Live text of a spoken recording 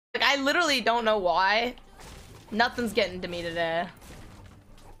I literally don't know why. Nothing's getting to me today.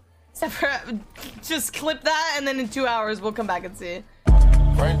 Except for just clip that and then in 2 hours we'll come back and see.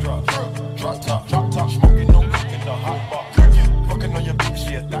 Raindrop, drop top, smoking, no cooking, the hot box. Fucking on your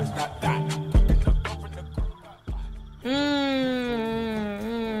bitch, yeah, that.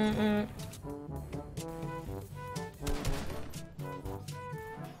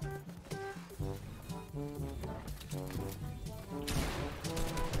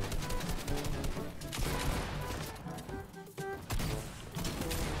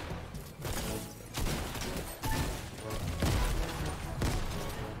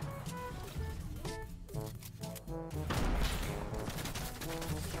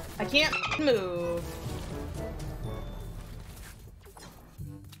 I can't move.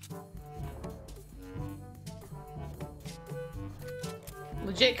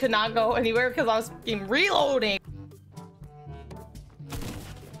 Legit could not go anywhere because I was fucking reloading.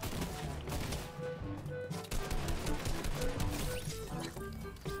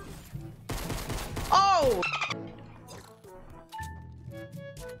 Oh!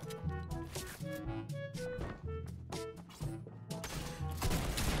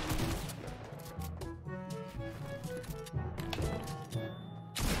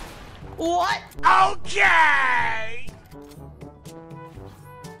 What? Okay!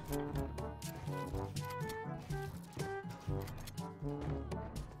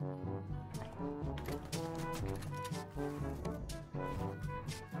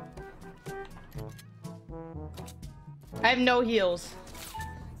 I have no heals.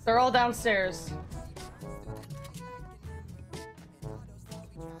 They're all downstairs.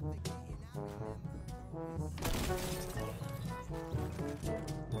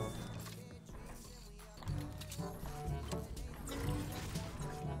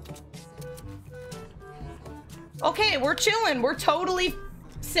 Okay, we're chilling. We're totally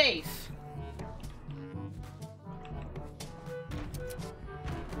safe.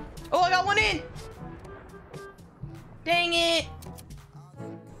 Oh, I got one in. Dang it.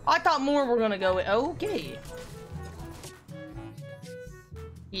 I thought more were gonna go in. Okay.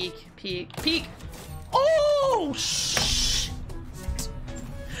 Peek, peek, peek. Oh, shh.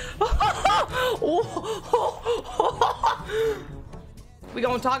 We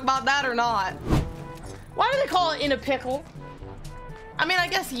gonna talk about that or not? Why do they call it in a pickle? I mean, I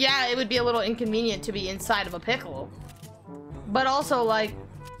guess, yeah, it would be a little inconvenient to be inside of a pickle. But also, like,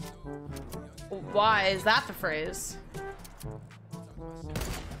 why is that the phrase?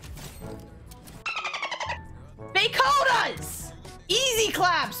 BaileyGoat! Easy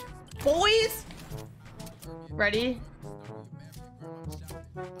claps, boys! Ready?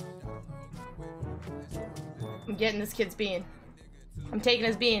 I'm getting this kid's bean. I'm taking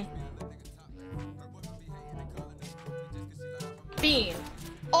his bean. Bean.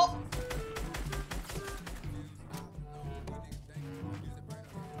 Oh!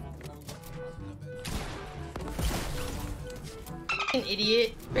 An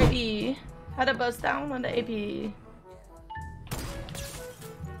idiot. Ready. Had a bust down on the AP.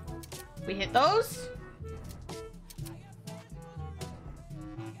 We hit those.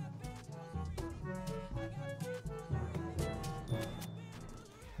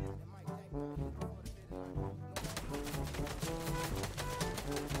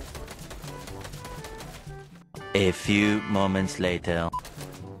 A few moments later.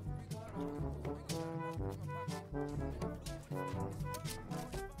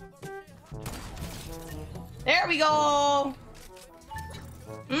 There we go.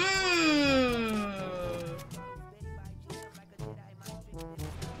 Mmm.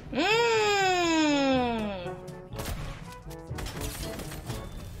 Mmm.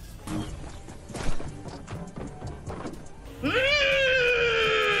 Mmm.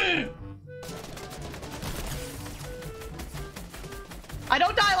 I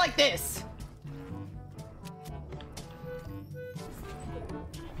don't die like this.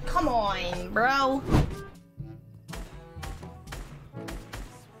 Come on, bro.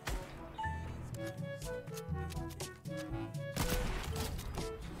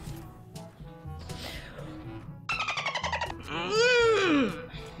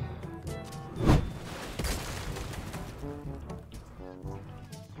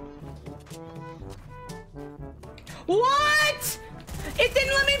 What? It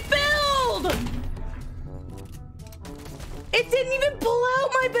didn't let me build! It didn't even pull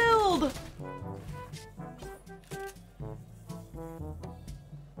out my build!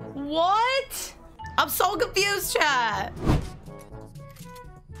 What? I'm so confused, chat.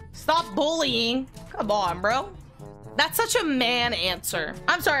 Stop bullying. Come on, bro. That's such a man answer.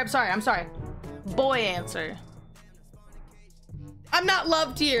 I'm sorry. Boy answer. I'm not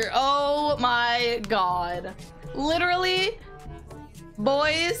loved here. Oh my god. Literally,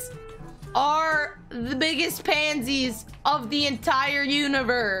 boys are the biggest pansies of the entire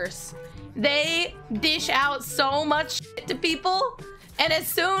universe. They dish out so much shit to people, and as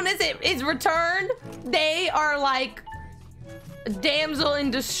soon as it is returned, they are like, damsel in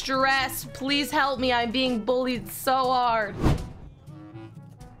distress, please help me, I'm being bullied so hard.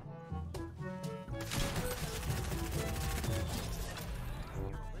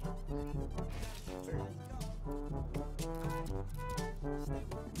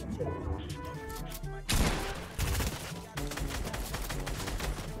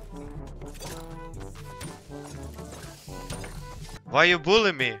 Why you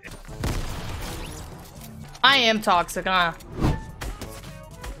bullying me? I am toxic, huh?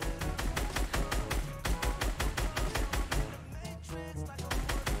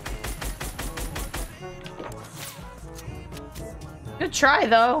 Good try,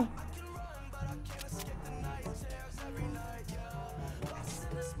 though.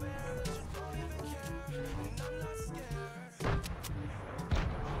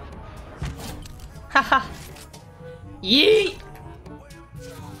 Haha. Yeet.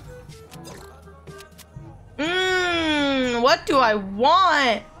 What do I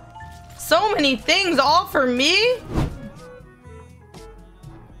want? So many things all for me?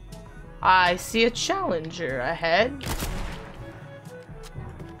 I see a challenger ahead.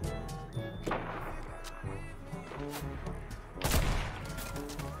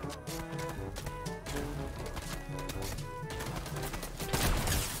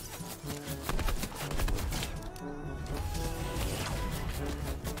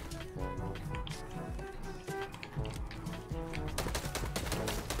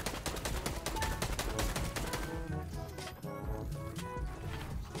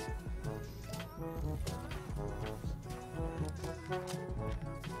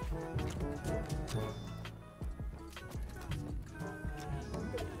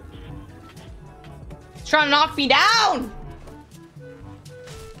 Trying to knock me down!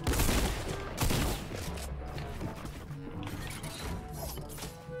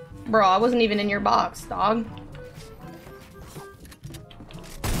 Bro, I wasn't even in your box, dog.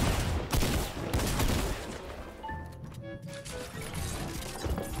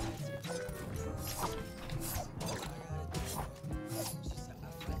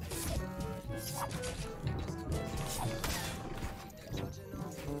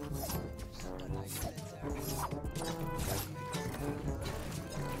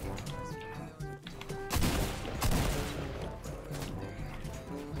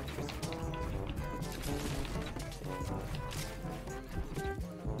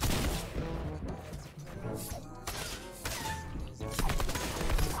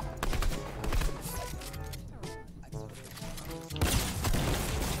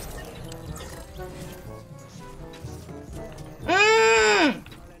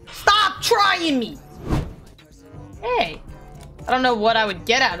 Trying me. Hey, I don't know what I would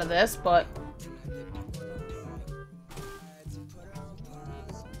get out of this, but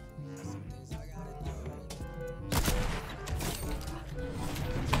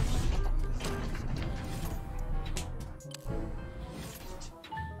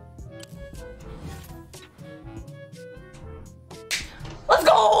let's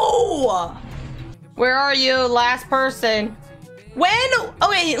go. Where are you, last person? When?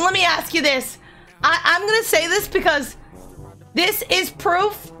 Okay, let me ask you this. I'm gonna say this because this is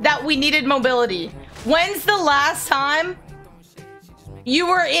proof that we needed mobility. When's the last time you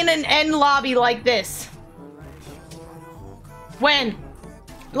were in an end lobby like this? When?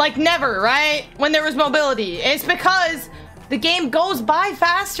 Like never, right? When there was mobility. It's because the game goes by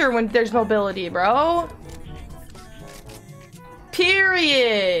faster when there's mobility, bro.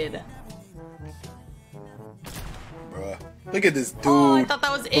 Period. Bruh. Look at this dude. Oh, I thought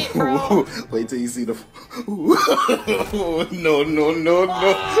that was it, bro. Wait till you see the. No, no, no, no.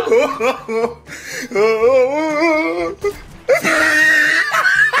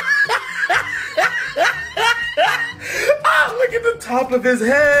 Ah, look at the top of his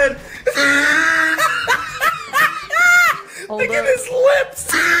head. Look at his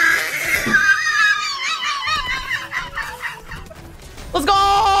lips. Let's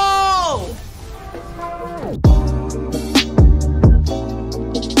go.